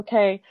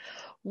Okay,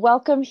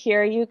 welcome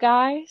here, you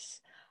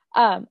guys.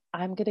 I'm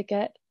gonna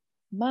get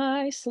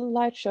my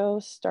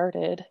slideshow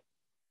started.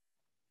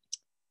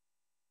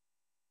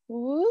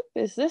 Whoop,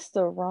 is this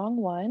the wrong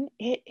one?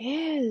 It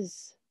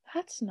is.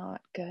 That's not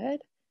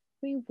good.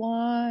 We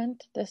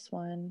want this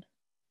one.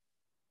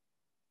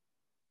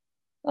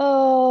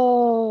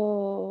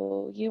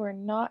 Oh, you are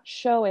not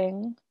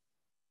showing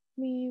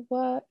me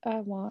what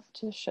I want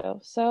to show.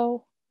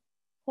 So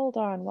hold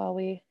on while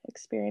we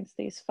experience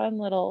these fun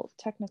little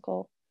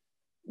technical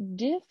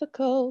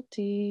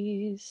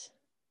difficulties.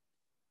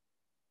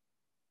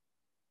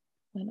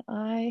 When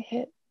I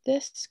hit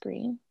this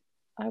screen,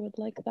 I would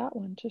like that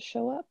one to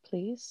show up,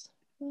 please.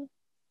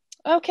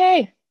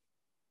 Okay,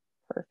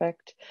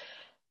 perfect.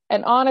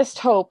 An honest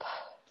hope.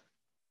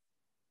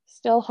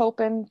 Still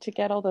hoping to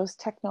get all those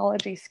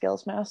technology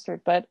skills mastered,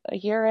 but a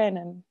year in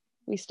and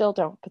we still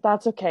don't, but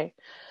that's okay.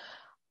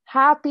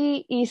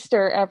 Happy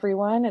Easter,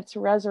 everyone. It's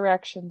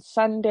Resurrection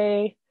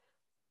Sunday.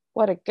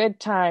 What a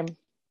good time.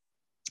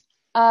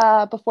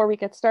 Before we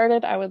get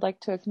started, I would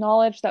like to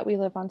acknowledge that we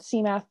live on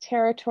Seamath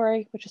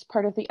territory, which is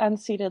part of the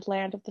unceded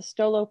land of the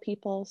Stolo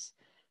peoples.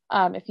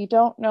 If you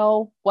don't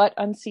know what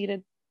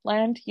unceded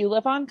land you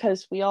live on,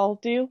 because we all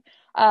do,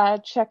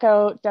 check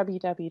out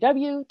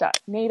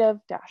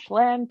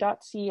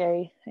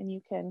www.native-land.ca and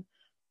you can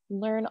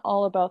learn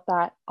all about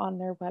that on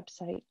their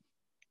website.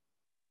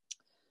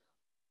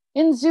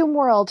 In Zoom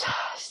world,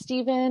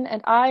 Stephen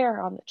and I are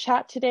on the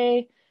chat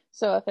today,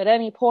 so if at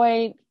any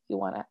point you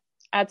want to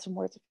add some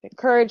words of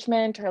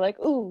encouragement or like,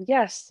 ooh,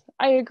 yes,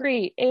 I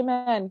agree,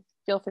 amen,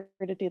 feel free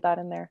to do that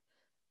in there.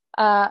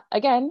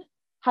 Again,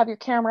 have your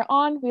camera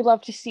on. We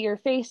love to see your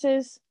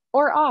faces,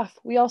 or off.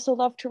 We also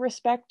love to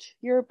respect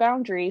your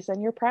boundaries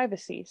and your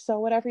privacy. So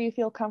whatever you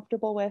feel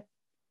comfortable with,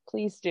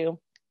 please do.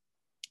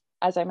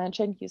 As I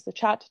mentioned, use the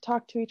chat to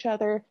talk to each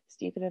other.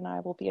 Stephen and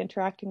I will be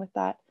interacting with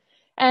that.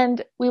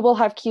 And we will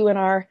have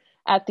Q&R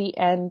at the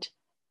end,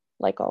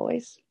 like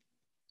always.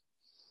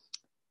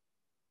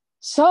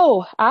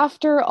 So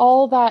after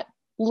all that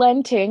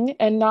Lenting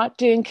and not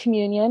doing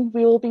communion,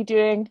 we will be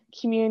doing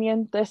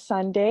communion this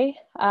Sunday.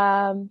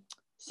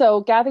 So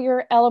gather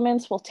your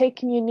elements. We'll take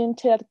communion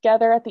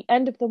together at the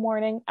end of the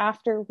morning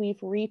after we've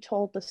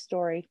retold the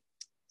story.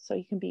 So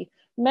you can be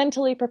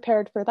mentally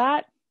prepared for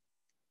that.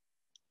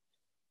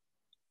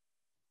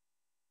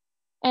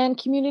 And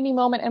community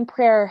moment and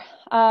prayer.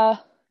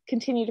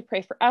 Continue to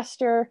pray for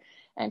Esther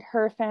and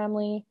her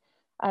family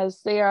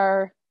as they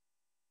are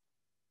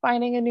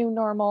finding a new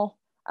normal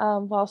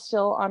while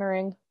still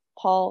honoring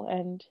Paul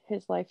and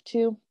his life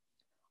too.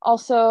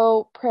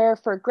 Also, prayer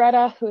for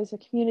Greta, who is a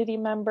community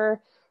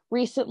member,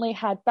 recently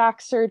had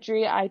back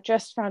surgery. I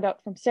just found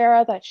out from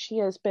Sarah that she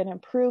has been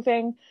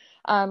improving,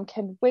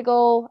 can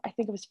wiggle, I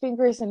think it was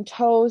fingers and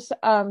toes.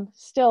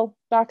 Still,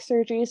 back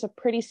surgery is a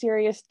pretty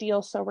serious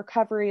deal, so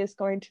recovery is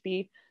going to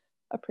be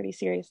a pretty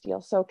serious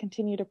deal. So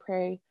continue to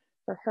pray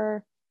for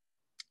her.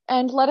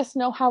 And let us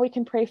know how we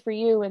can pray for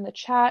you in the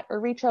chat or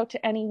reach out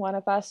to any one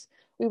of us.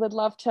 We would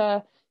love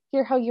to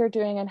hear how you're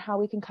doing and how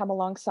we can come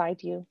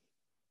alongside you.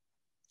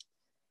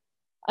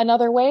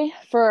 Another way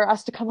for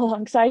us to come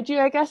alongside you,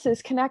 I guess,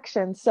 is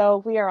connection.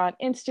 So we are on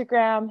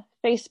Instagram,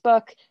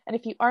 Facebook, and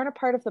if you aren't a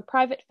part of the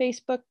private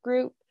Facebook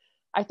group,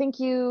 I think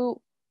you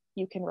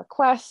can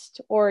request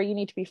or you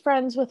need to be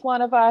friends with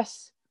one of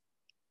us.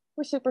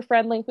 We're super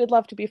friendly. We'd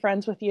love to be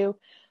friends with you.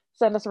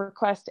 Send us a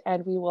request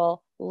and we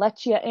will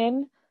let you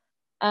in.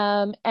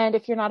 And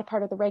if you're not a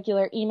part of the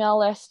regular email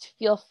list,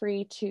 feel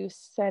free to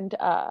send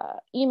an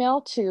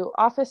email to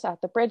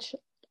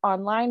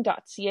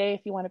office@thebridgeonline.ca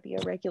if you want to be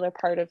a regular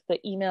part of the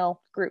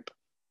email group.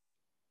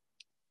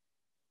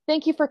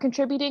 Thank you for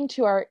contributing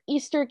to our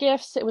Easter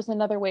gifts. It was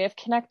another way of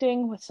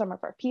connecting with some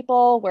of our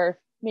people where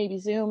maybe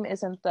Zoom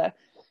isn't the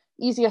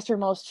easiest or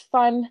most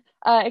fun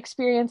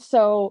experience.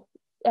 So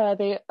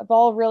they have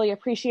all really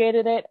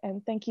appreciated it.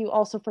 And thank you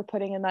also for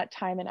putting in that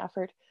time and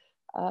effort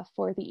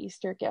for the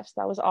Easter gifts.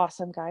 That was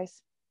awesome,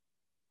 guys.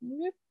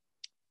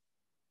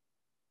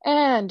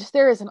 And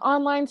there is an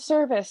online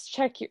service.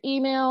 Check your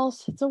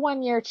emails. It's a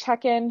 1-year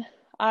check-in.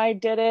 I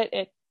did it.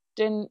 It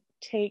didn't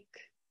take,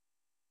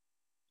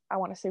 I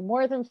want to say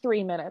more than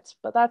 3 minutes,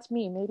 but that's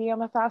me. Maybe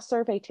I'm a fast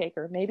survey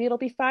taker. Maybe it'll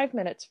be 5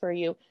 minutes for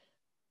you.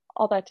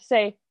 All that to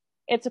say,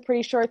 it's a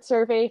pretty short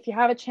survey. If you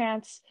have a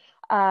chance,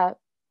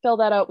 fill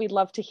that out. We'd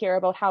love to hear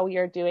about how we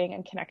are doing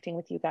and connecting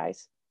with you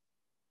guys.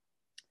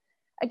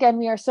 Again,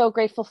 we are so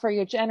grateful for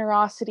your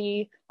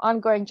generosity,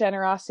 ongoing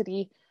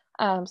generosity.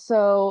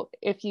 So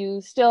if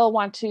you still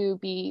want to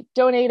be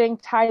donating,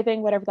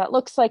 tithing, whatever that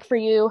looks like for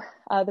you,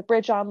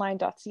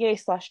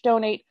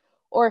 thebridgeonline.ca/donate,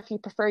 or if you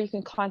prefer, you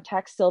can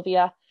contact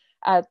Sylvia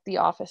at the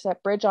office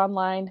at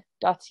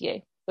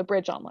bridgeonline.ca. The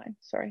Bridge Online,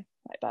 sorry,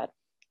 my bad.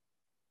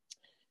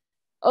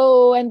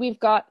 Oh, and we've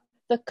got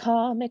the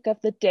comic of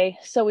the day.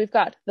 So we've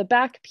got the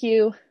back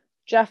pew,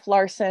 Jeff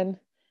Larson,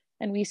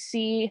 and we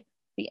see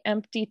the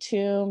empty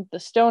tomb. The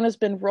stone has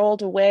been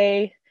rolled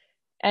away,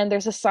 and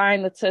there's a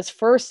sign that says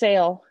for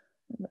sale,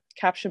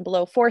 caption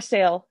below, for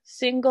sale,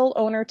 single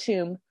owner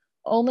tomb,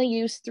 Only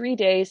used 3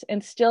 days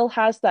and still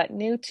has that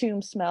new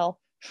tomb smell.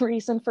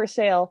 Reason for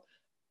sale.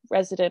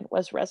 Resident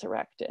was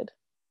resurrected.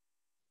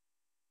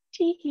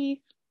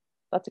 Tee-hee.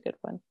 That's a good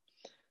one.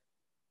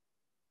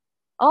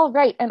 All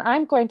right, and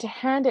I'm going to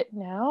hand it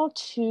now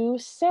to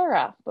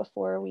Sarah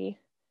before we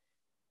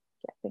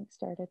get things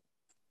started.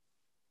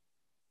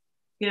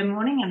 Good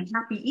morning and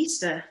happy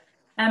Easter.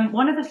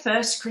 One of the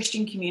first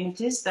Christian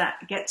communities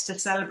that gets to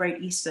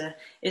celebrate Easter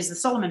is the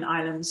Solomon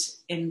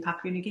Islands in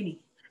Papua New Guinea.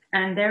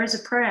 And there is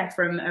a prayer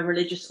from a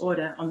religious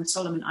order on the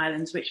Solomon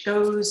Islands which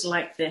goes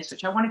like this,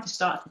 which I wanted to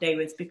start today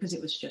with because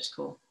it was just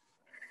cool.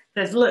 It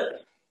says,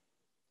 "Look,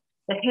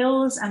 the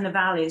hills and the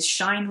valleys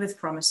shine with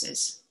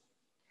promises,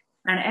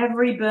 and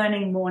every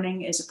burning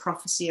morning is a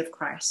prophecy of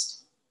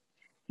Christ.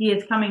 He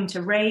is coming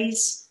to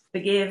raise,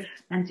 forgive,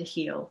 and to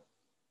heal.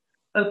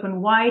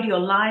 Open wide your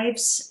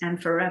lives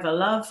and forever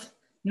love,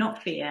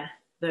 not fear,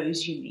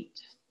 those you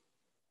meet."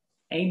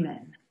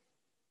 Amen.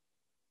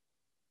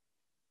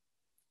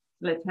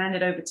 Let's hand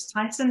it over to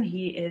Tyson.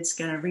 He is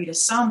going to read a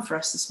psalm for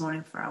us this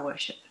morning for our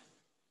worship.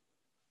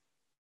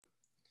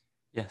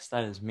 Yes,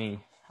 that is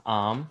me.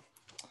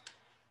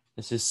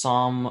 This is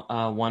Psalm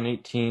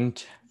 118,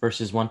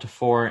 verses 1 to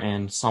 4,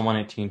 and Psalm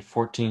 118,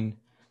 14,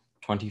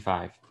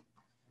 25.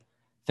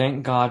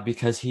 Thank God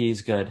because he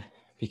is good,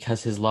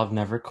 because his love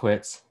never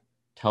quits.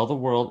 Tell the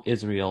world,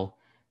 Israel,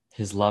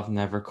 his love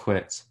never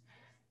quits.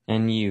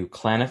 And you,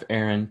 clan of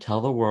Aaron,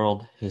 tell the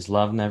world, his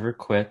love never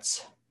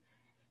quits.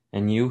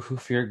 And you who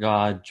fear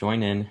God,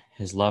 join in,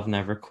 his love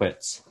never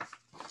quits.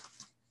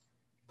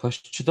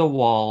 Pushed to the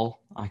wall,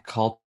 I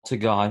called to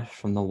God.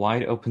 From the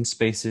wide open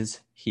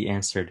spaces, he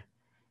answered.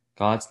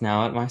 God's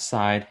now at my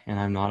side, and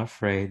I'm not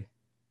afraid.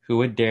 Who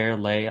would dare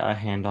lay a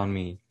hand on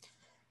me?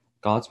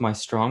 God's my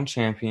strong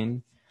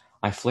champion.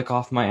 I flick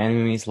off my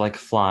enemies like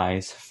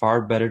flies.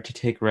 Far better to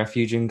take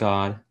refuge in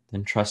God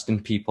than trust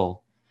in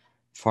people.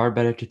 Far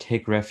better to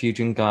take refuge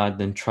in God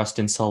than trust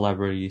in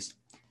celebrities.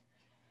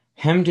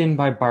 Hemmed in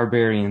by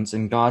barbarians,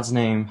 in God's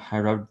name I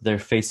rubbed their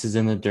faces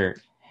in the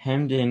dirt.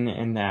 Hemmed in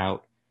and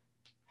out.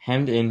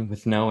 Hemmed in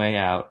with no way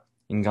out.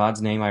 In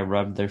God's name I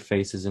rubbed their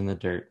faces in the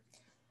dirt.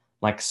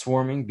 Like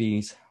swarming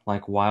bees,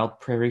 like wild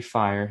prairie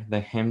fire, they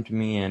hemmed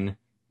me in.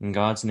 In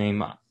God's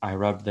name I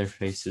rubbed their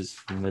faces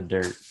in the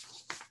dirt.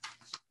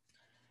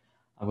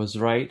 I was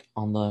right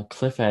on the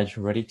cliff edge,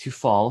 ready to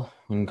fall,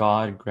 when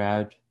God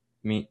grabbed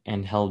me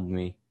and held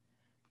me.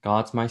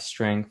 God's my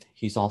strength,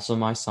 he's also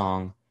my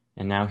song,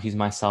 and now he's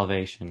my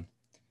salvation.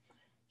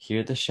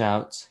 Hear the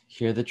shouts,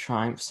 hear the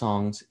triumph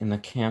songs in the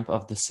camp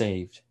of the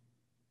saved.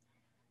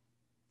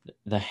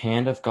 The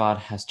hand of God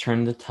has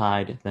turned the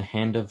tide. The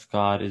hand of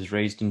God is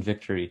raised in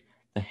victory.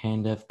 The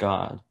hand of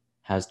God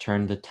has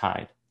turned the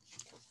tide.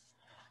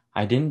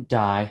 I didn't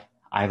die,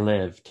 I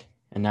lived.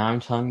 And now I'm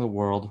telling the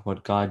world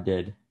what God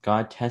did.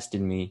 God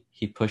tested me,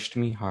 he pushed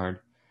me hard,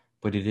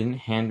 but he didn't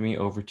hand me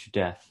over to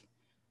death.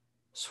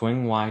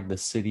 Swing wide the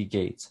city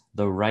gates,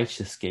 the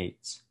righteous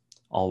gates.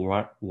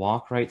 I'll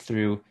walk right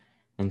through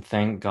and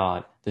thank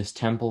God. This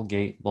temple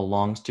gate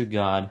belongs to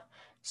God,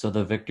 so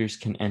the victors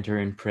can enter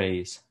in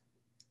praise.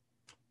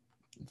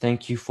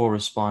 Thank you for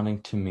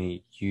responding to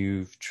me.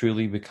 You've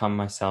truly become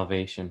my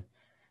salvation.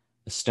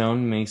 The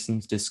stone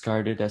masons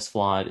discarded as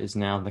flawed is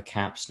now the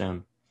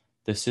capstone.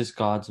 This is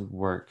God's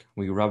work.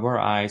 We rub our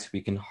eyes, we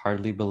can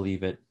hardly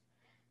believe it.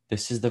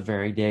 This is the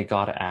very day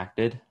God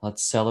acted.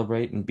 Let's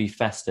celebrate and be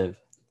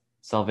festive.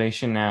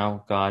 Salvation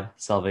now, God,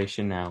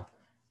 salvation now.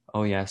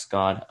 Oh yes,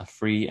 God, a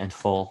free and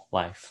full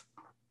life.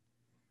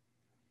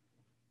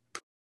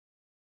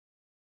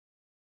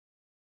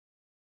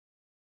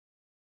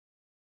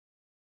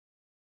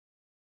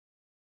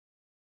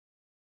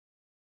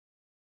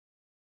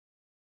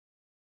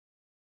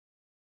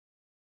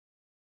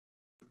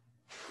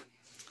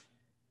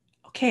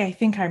 Okay, I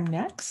think I'm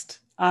next.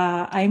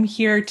 I'm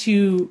here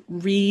to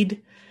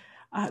read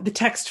the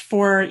text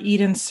for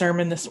Eden's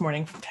sermon this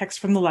morning, text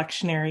from the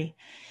lectionary.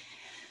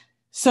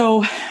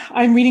 So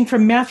I'm reading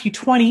from Matthew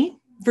 20,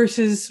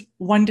 verses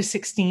 1 to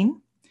 16,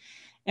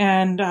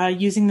 and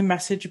using the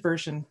Message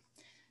version.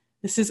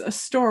 This is a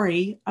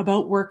story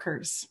about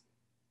workers.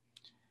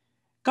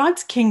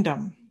 God's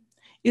kingdom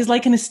is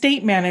like an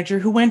estate manager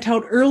who went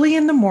out early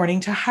in the morning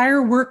to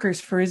hire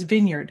workers for his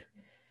vineyard.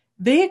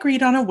 They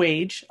agreed on a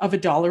wage of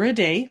 $1 a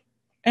day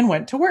and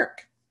went to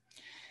work.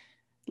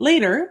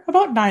 Later,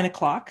 about 9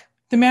 o'clock,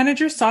 the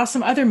manager saw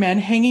some other men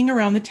hanging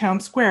around the town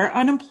square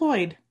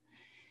unemployed.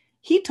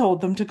 He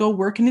told them to go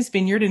work in his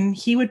vineyard and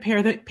he would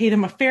pay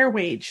them a fair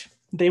wage.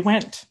 They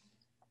went.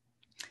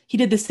 He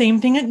did the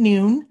same thing at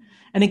noon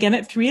and again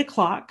at 3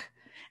 o'clock.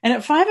 And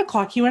at 5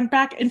 o'clock, he went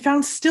back and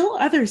found still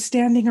others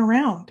standing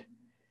around.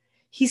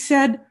 He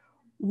said,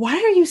 "Why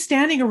are you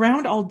standing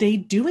around all day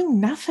doing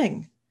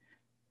nothing?"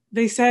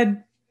 They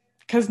said,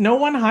 "Because no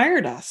one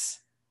hired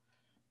us."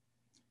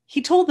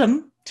 He told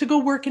them to go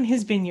work in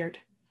his vineyard.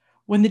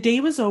 When the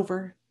day was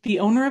over, the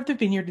owner of the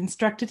vineyard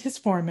instructed his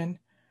foreman,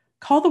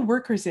 "Call the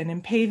workers in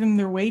and pay them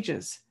their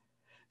wages.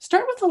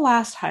 Start with the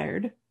last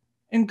hired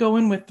and go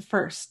on to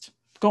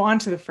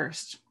the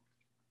first."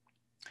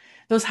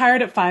 Those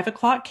hired at 5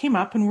 o'clock came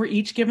up and were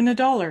each given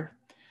 $1.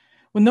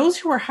 When those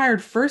who were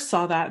hired first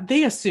saw that,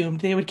 they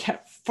assumed they would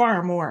get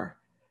far more.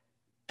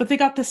 But they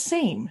got the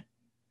same.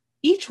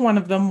 Each one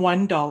of them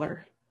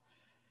 $1.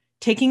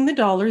 Taking the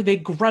 $1, they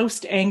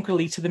groused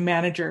angrily to the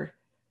manager.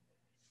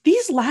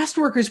 These last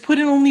workers put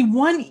in only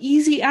 1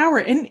 easy hour,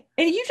 and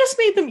you just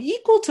made them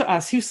equal to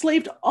us who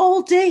slaved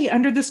all day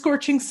under the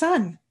scorching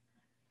sun.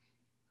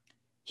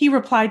 He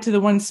replied to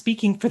the one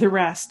speaking for the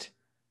rest,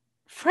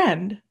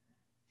 Friend,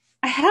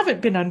 I haven't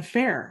been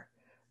unfair.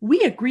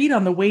 We agreed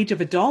on the wage of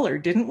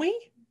 $1, didn't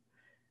we?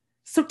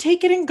 So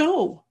take it and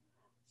go.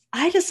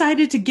 I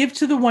decided to give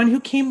to the one who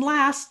came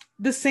last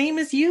the same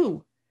as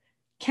you.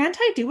 Can't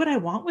I do what I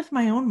want with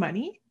my own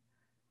money?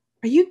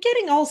 Are you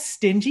getting all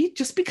stingy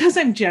just because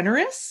I'm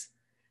generous?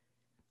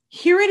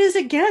 Here it is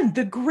again,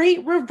 the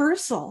great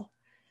reversal.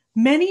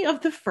 Many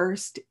of the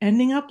first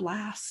ending up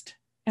last,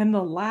 and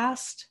the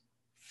last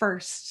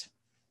first.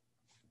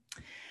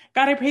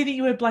 God, I pray that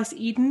you would bless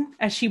Eden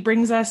as she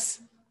brings us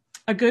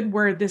a good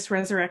word this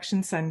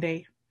Resurrection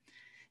Sunday.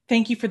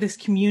 Thank you for this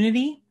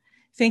community.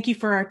 Thank you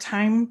for our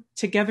time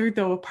together,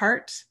 though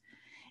apart.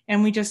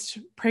 And we just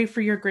pray for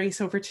your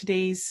grace over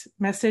today's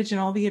message and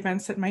all the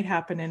events that might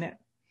happen in it.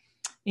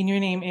 In your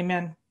name,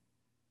 amen.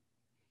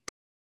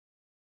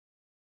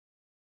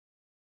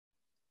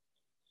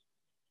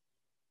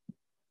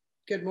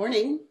 Good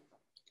morning.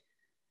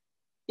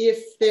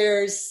 If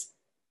there's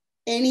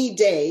any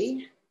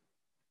day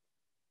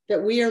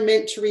that we are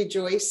meant to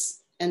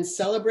rejoice and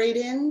celebrate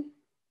in,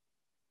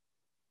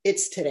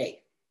 it's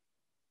today.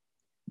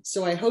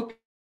 So I hope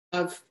you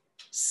have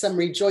some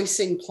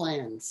rejoicing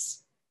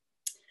plans.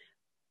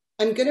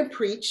 I'm going to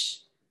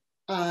preach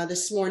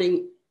this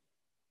morning,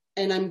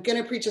 and I'm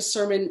going to preach a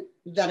sermon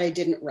that I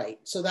didn't write.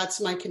 So that's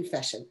my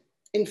confession.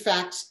 In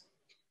fact,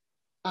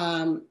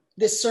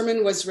 this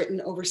sermon was written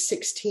over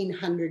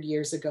 1,600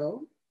 years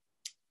ago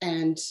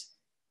and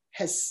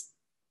has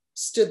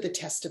stood the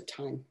test of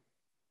time.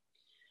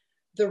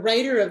 The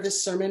writer of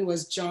this sermon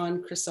was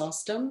John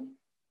Chrysostom,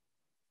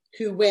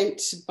 who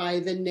went by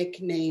the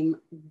nickname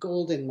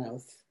Golden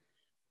Mouth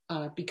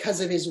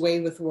because of his way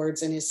with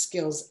words and his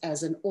skills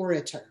as an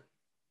orator.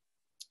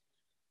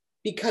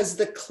 Because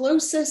the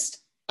closest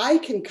I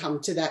can come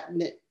to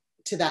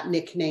that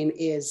nickname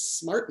is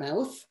Smart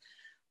Mouth,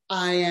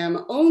 I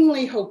am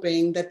only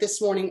hoping that this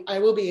morning I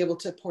will be able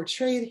to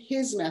portray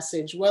his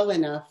message well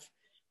enough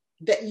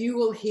that you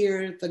will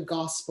hear the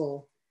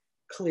gospel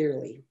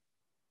clearly.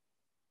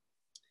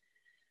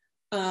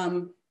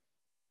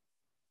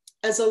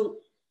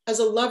 As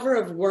a lover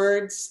of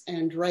words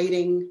and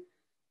writing,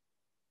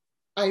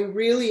 I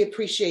really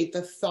appreciate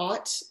the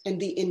thought and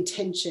the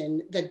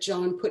intention that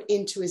John put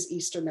into his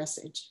Easter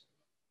message,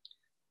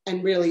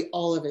 and really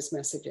all of his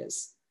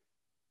messages.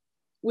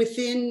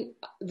 Within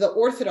the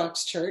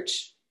Orthodox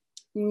Church,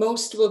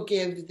 most will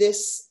give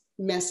this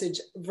message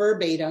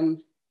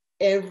verbatim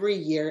every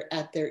year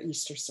at their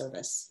Easter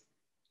service.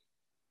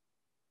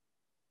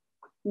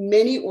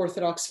 Many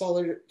Orthodox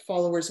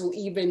followers will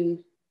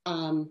even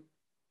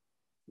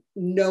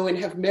know and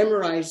have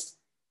memorized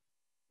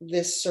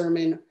this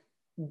sermon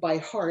by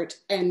heart,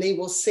 and they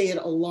will say it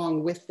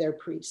along with their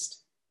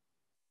priest.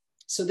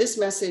 So this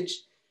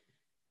message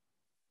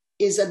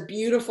is a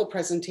beautiful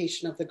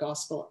presentation of the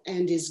gospel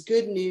and is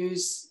good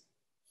news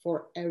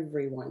for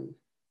everyone.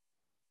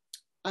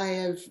 I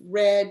have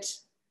read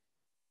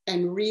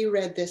and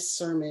reread this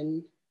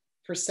sermon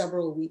for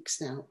several weeks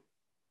now.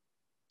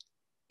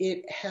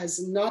 It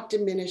has not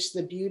diminished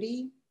the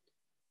beauty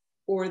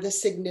or the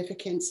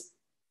significance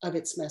of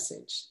its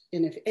message.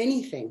 And if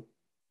anything,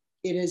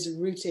 it is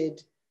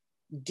rooted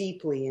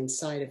deeply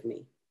inside of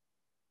me.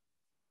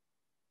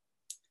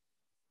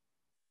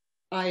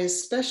 I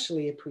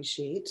especially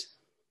appreciate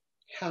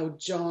how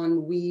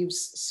John weaves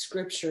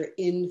scripture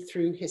in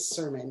through his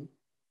sermon.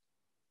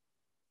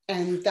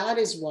 And that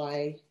is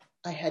why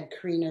I had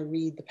Karina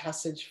read the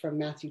passage from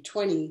Matthew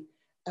 20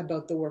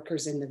 about the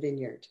workers in the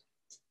vineyard.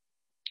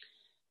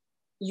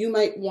 You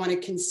might want to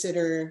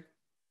consider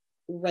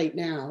right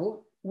now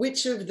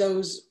which of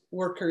those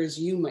workers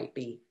you might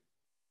be.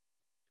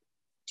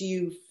 Do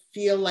you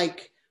feel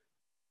like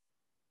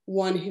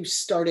one who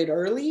started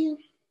early?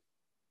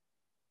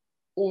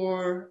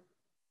 Or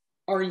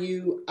are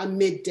you a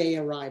midday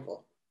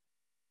arrival?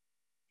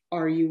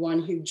 Are you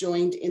one who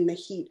joined in the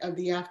heat of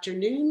the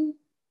afternoon,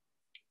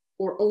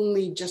 or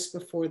only just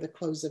before the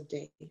close of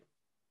day?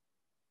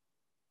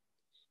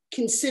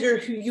 Consider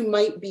who you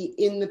might be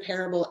in the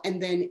parable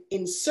and then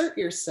insert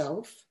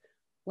yourself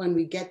when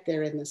we get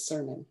there in the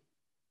sermon.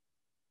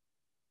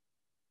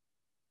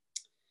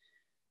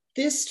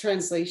 This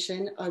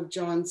translation of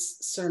John's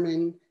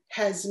sermon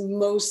has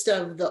most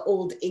of the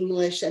Old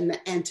English and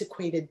the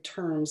antiquated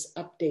terms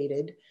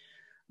updated,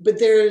 but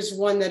there's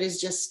one that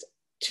is just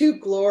too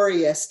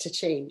glorious to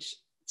change.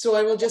 So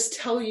I will just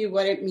tell you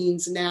what it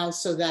means now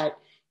so that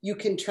you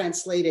can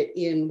translate it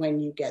in when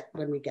we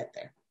get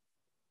there.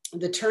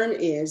 The term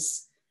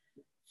is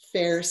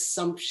fare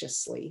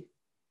sumptuously.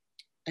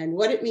 And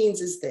what it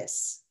means is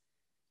this: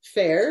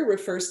 Fare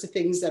refers to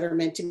things that are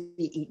meant to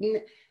be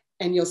eaten,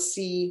 and you'll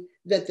see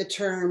that that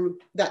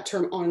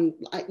term on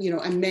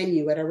a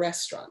menu at a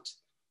restaurant.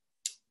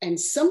 And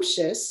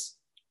sumptuous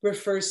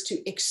refers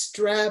to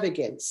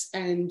extravagance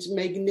and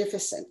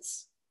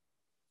magnificence.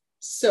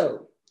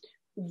 So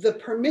the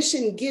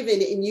permission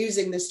given in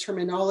using this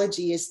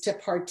terminology is to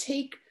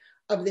partake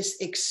of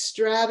this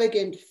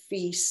extravagant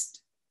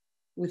feast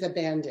with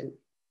abandon.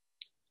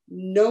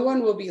 No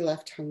one will be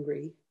left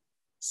hungry,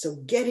 so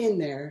get in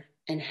there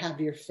and have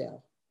your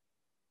fill.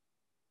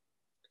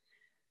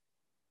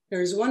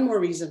 There's one more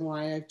reason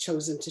why I've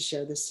chosen to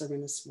share this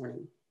sermon this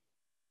morning.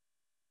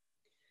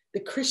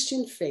 The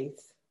Christian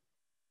faith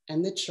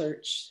and the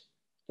church,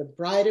 the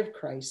bride of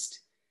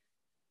Christ,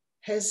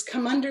 has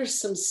come under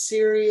some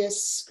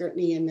serious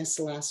scrutiny in this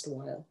last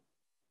while.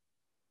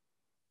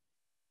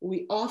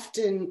 We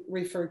often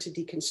refer to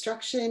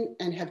deconstruction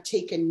and have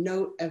taken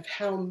note of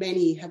how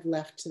many have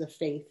left the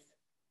faith.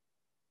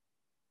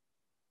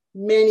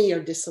 Many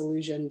are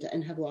disillusioned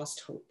and have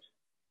lost hope,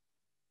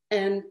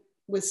 and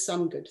with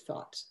some good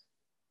thought.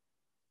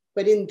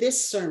 But in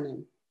this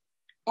sermon,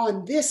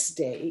 on this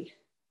day,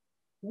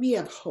 we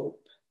have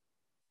hope.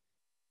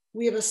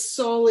 We have a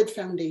solid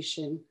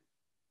foundation,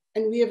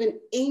 and we have an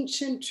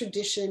ancient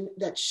tradition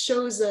that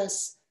shows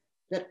us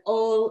that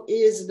all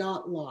is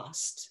not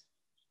lost.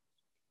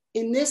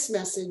 In this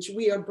message,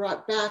 we are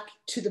brought back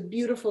to the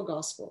beautiful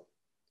gospel,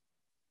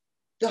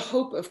 the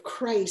hope of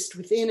Christ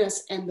within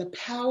us and the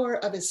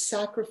power of his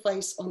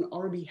sacrifice on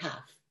our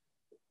behalf.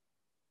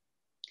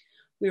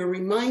 We are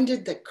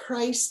reminded that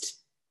Christ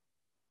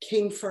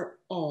came for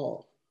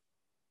all,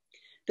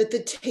 that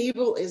the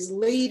table is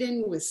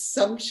laden with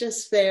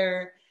sumptuous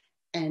fare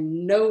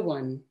and no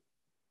one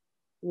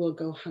will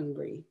go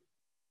hungry.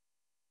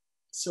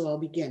 So I'll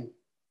begin.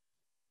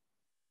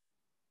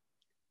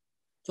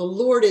 The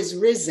Lord is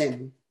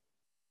risen.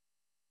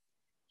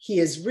 He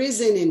is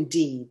risen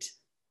indeed.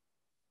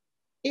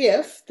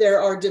 If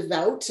there are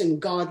devout and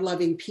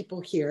God-loving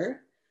people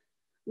here,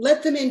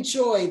 let them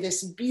enjoy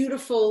this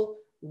beautiful,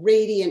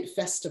 radiant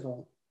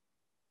festival.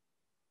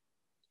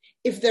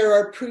 If there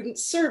are prudent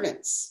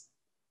servants,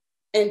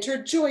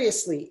 enter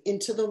joyously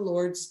into the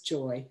Lord's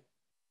joy.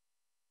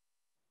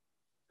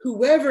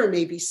 Whoever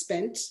may be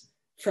spent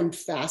from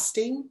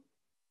fasting,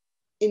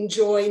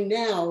 enjoy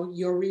now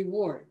your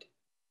reward.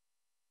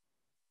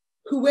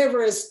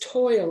 Whoever has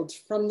toiled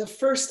from the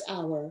first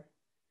hour,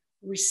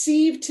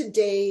 receive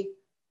today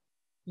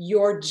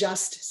your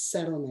just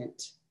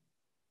settlement.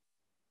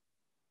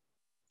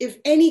 If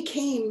any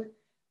came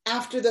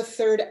after the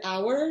third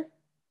hour,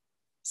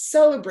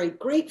 celebrate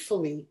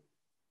gratefully.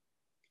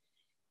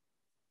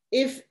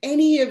 If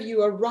any of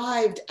you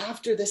arrived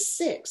after the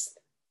sixth,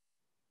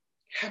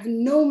 have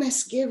no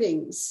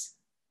misgivings.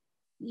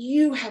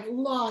 You have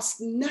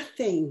lost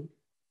nothing.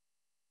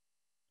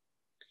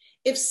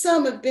 If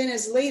some have been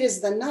as late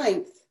as the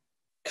ninth,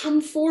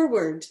 come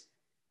forward.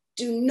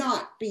 Do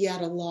not be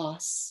at a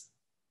loss.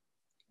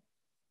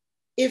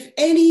 If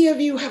any of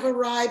you have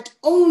arrived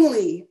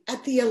only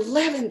at the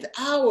 11th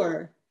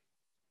hour,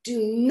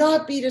 do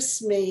not be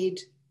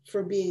dismayed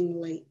for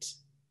being late.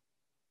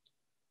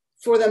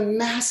 For the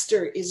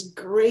Master is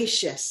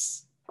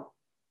gracious.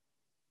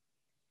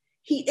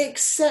 He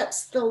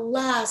accepts the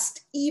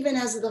last even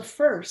as the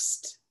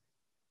first.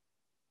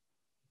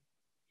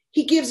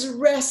 He gives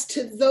rest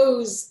to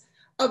those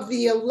of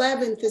the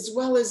 11th as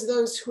well as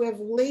those who have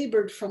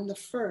labored from the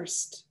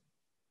first.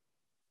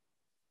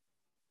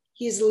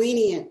 He is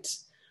lenient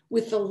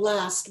with the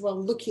last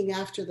while looking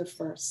after the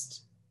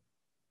first.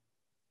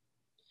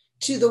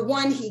 To the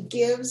one he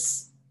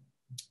gives,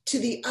 to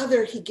the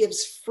other he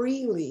gives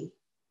freely.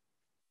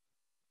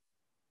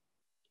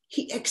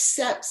 He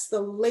accepts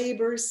the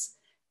labors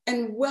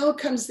and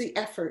welcomes the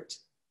effort,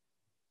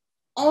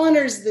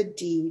 honors the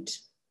deed,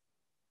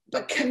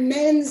 but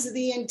commends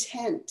the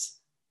intent.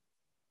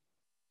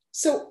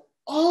 So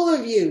all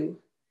of you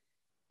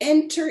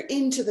enter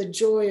into the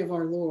joy of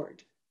our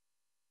Lord.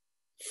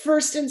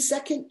 First and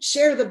second,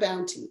 share the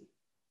bounty.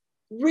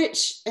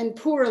 Rich and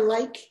poor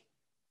alike,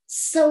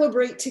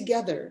 celebrate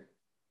together.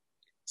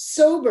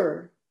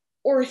 Sober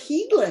or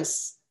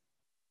heedless,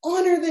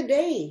 honor the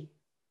day.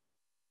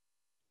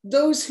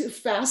 Those who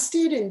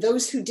fasted and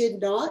those who did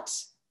not,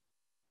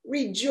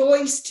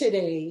 rejoice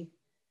today.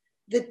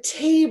 The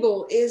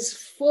table is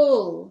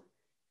full.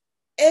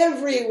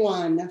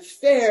 Everyone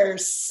fare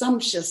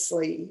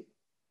sumptuously.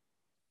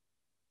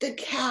 The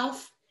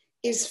calf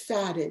is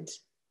fatted.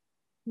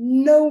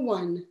 No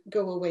one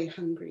go away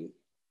hungry.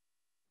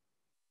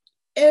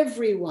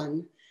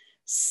 Everyone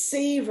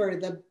savor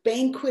the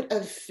banquet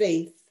of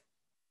faith.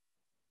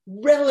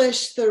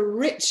 Relish the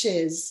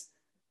riches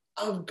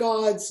of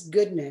God's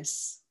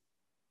goodness.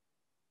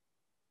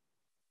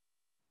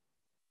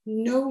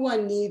 No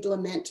one need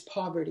lament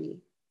poverty,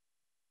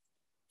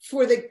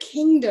 for the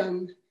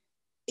kingdom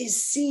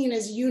is seen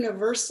as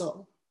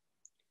universal.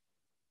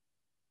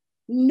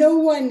 No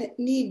one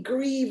need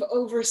grieve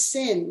over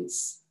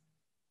sins.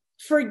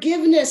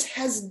 Forgiveness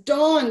has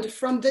dawned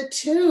from the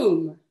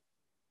tomb.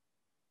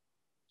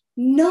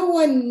 No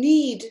one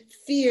need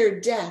fear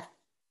death.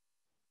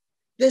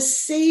 The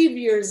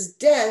Savior's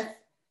death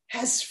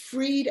has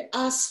freed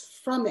us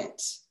from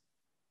it.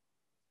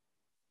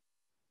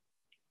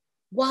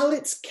 While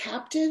it's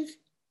captive,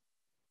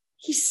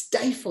 he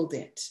stifled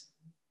it.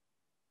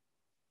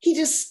 He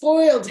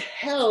despoiled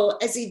hell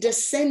as he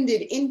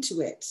descended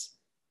into it.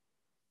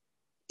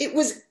 It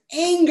was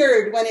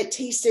angered when it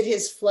tasted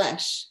his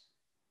flesh.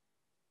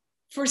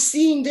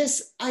 Foreseeing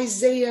this,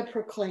 Isaiah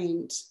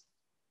proclaimed,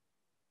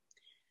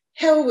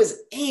 hell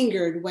was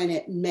angered when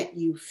it met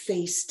you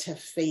face to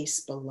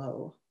face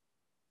below.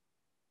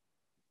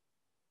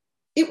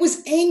 It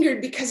was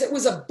angered because it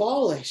was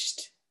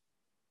abolished.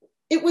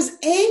 It was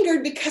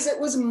angered because it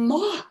was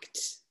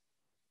mocked.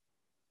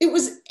 It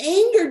was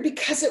angered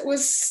because it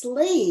was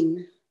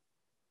slain.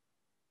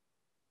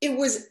 It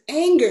was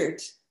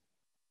angered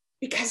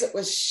because it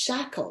was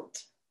shackled.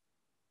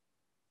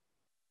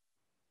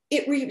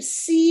 It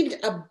received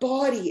a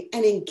body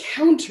and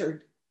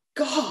encountered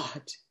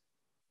God.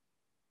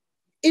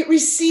 It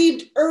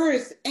received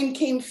earth and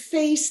came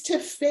face to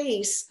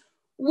face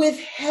with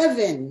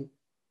heaven.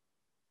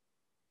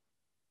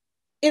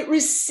 It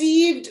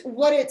received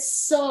what it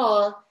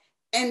saw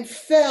and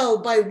fell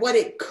by what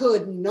it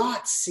could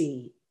not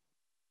see.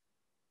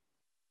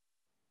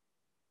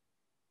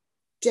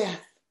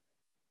 Death,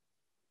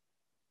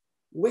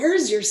 where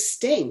is your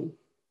sting?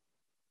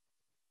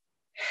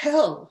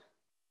 Hell,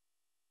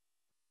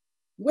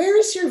 where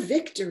is your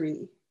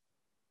victory?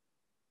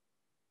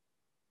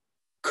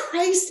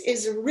 Christ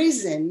is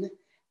risen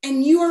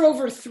and you are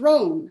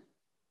overthrown.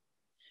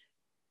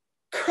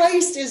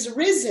 Christ is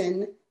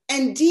risen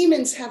and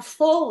demons have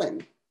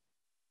fallen.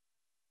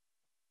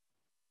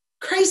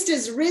 Christ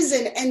is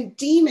risen and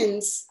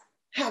demons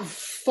have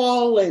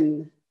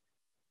fallen.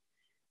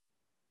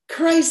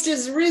 Christ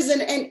is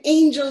risen and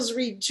angels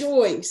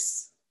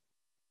rejoice.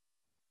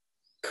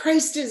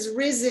 Christ is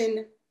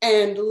risen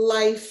and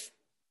life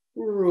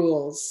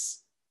rules.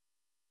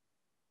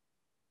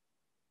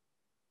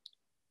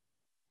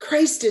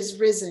 Christ is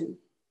risen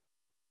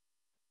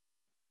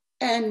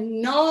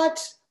and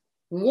not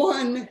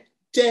one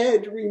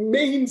dead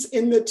remains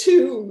in the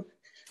tomb,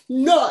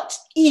 not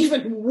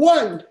even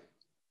one.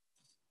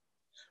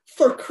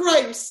 For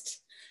Christ,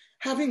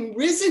 having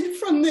risen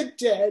from the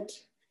dead,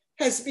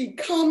 has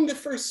become the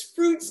first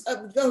fruits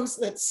of those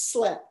that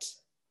slept.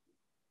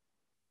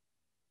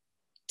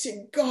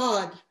 To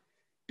God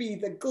be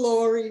the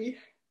glory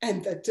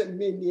and the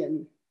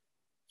dominion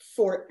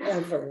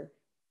forever.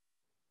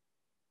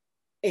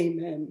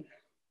 Amen.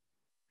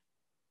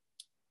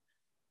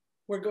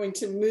 We're going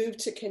to move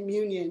to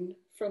communion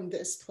from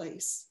this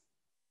place.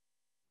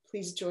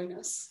 Please join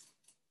us.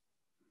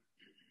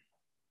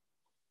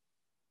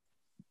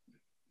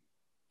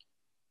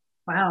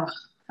 Wow,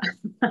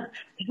 that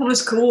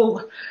was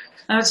cool.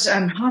 That was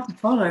hard to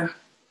follow.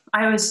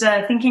 I was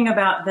thinking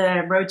about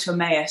the road to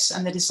Emmaus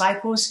and the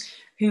disciples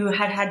who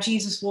had had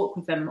Jesus walk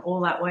with them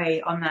all that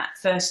way on that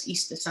first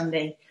Easter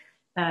Sunday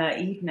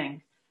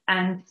evening.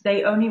 And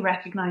they only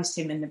recognized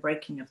him in the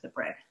breaking of the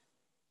bread.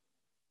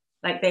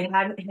 Like they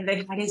had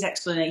his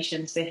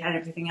explanations, they had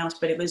everything else,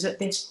 but it was at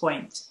this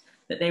point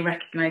that they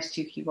recognized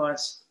who he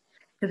was.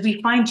 Because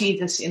we find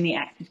Jesus in the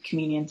act of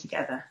communion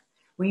together.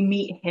 We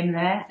meet him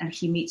there and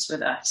he meets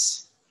with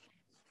us.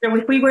 So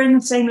if we were in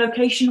the same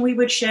location, we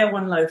would share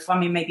one loaf. I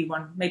mean, maybe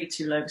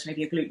two loaves,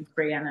 maybe a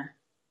gluten-free and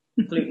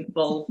a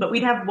gluten-full, but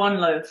we'd have one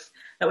loaf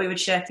that we would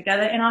share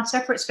together. In our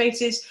separate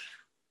spaces,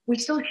 we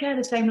still share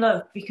the same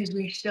loaf because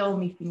we're still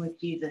meeting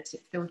with Jesus.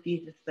 It's still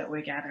Jesus that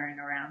we're gathering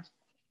around.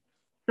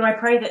 So I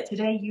pray that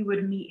today you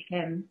would meet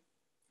him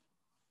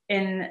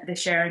in the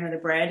sharing of the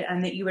bread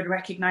and that you would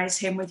recognize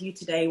him with you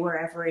today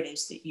wherever it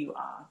is that you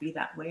are, be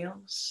that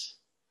Wales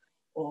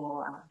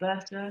or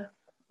Alberta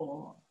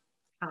or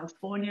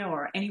California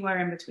or anywhere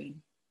in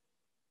between.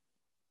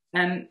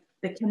 And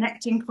the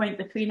connecting point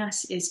between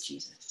us is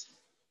Jesus.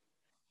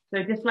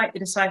 So just like the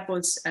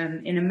disciples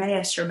in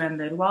Emmaus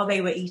remembered, while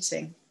they were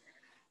eating,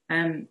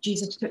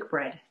 Jesus took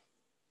bread.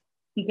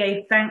 He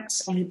gave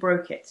thanks and he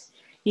broke it.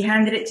 He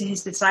handed it to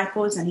his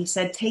disciples and he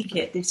said, "Take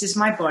it, this is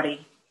my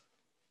body."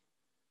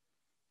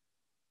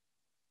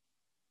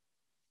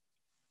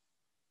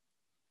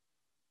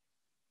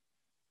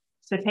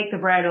 So take the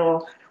bread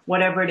or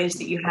whatever it is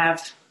that you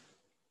have.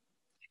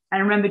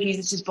 And remember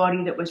Jesus'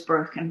 body that was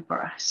broken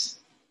for us.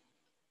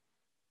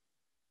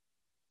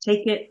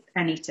 Take it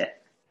and eat it.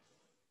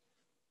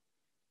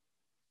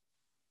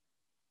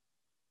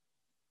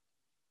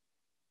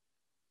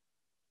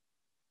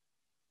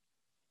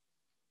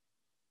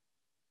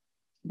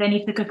 Then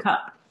he took a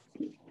cup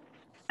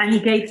and he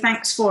gave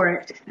thanks for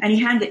it and he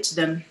handed it to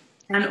them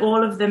and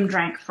all of them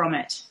drank from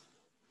it.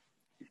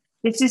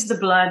 "This is the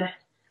blood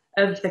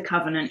of the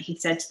covenant," he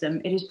said to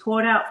them. "It is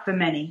poured out for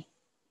many.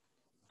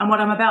 And what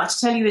I'm about to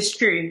tell you is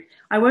true.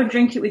 I won't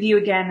drink it with you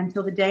again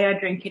until the day I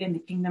drink it in the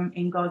kingdom,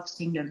 in God's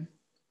kingdom."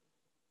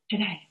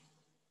 Today,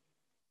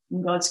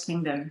 in God's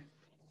kingdom,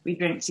 we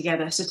drink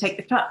together. So take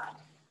the cup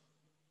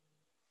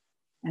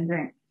and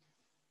drink.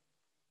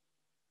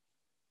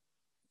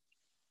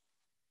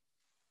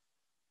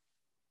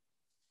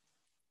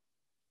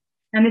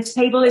 And this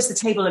table is the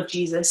table of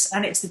Jesus,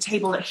 and it's the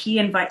table that he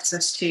invites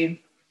us to.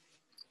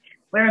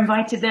 We're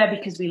invited there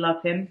because we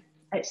love him.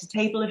 It's a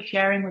table of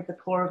sharing with the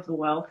poor of the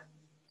world.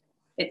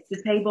 It's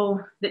the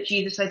table that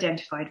Jesus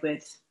identified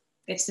with.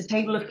 It's the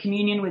table of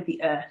communion with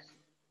the earth.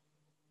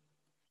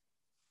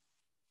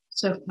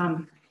 So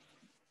come,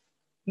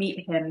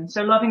 meet him.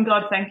 So loving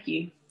God, thank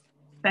you.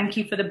 Thank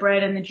you for the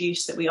bread and the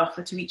juice that we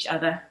offer to each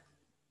other,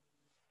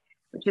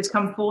 which has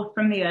come forth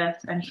from the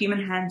earth and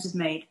human hands has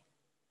made.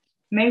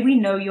 May we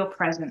know your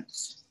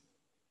presence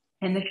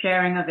in the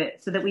sharing of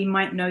it, so that we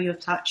might know your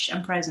touch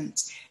and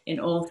presence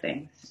in all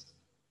things.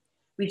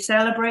 We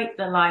celebrate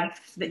the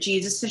life that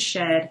Jesus has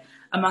shared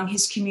among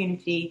his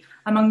community,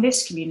 among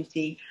this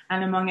community,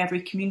 and among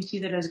every community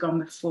that has gone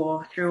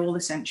before through all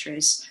the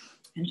centuries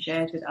and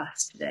shared with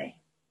us today.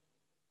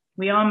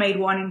 We are made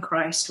one in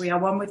Christ. We are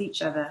one with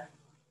each other.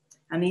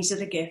 And these are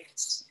the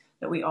gifts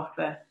that we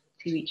offer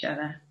to each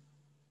other.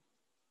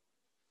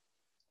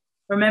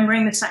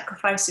 Remembering the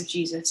sacrifice of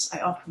Jesus,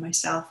 I offer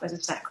myself as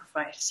a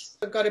sacrifice.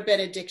 I've got a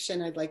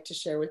benediction I'd like to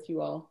share with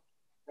you all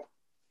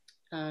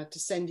to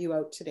send you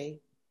out today.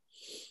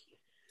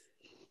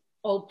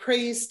 All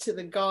praise to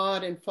the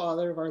God and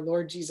Father of our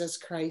Lord Jesus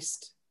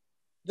Christ,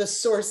 the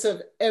source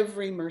of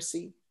every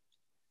mercy,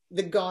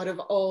 the God of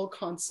all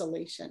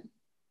consolation.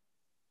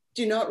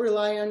 Do not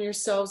rely on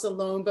yourselves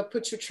alone, but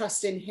put your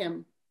trust in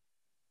him.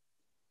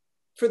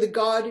 For the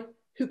God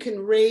who can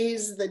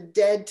raise the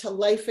dead to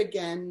life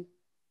again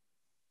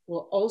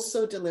will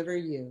also deliver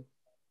you.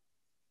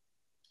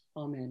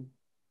 Amen.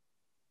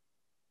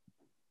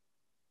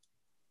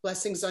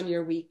 Blessings on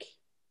your week.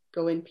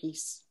 Go in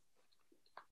peace.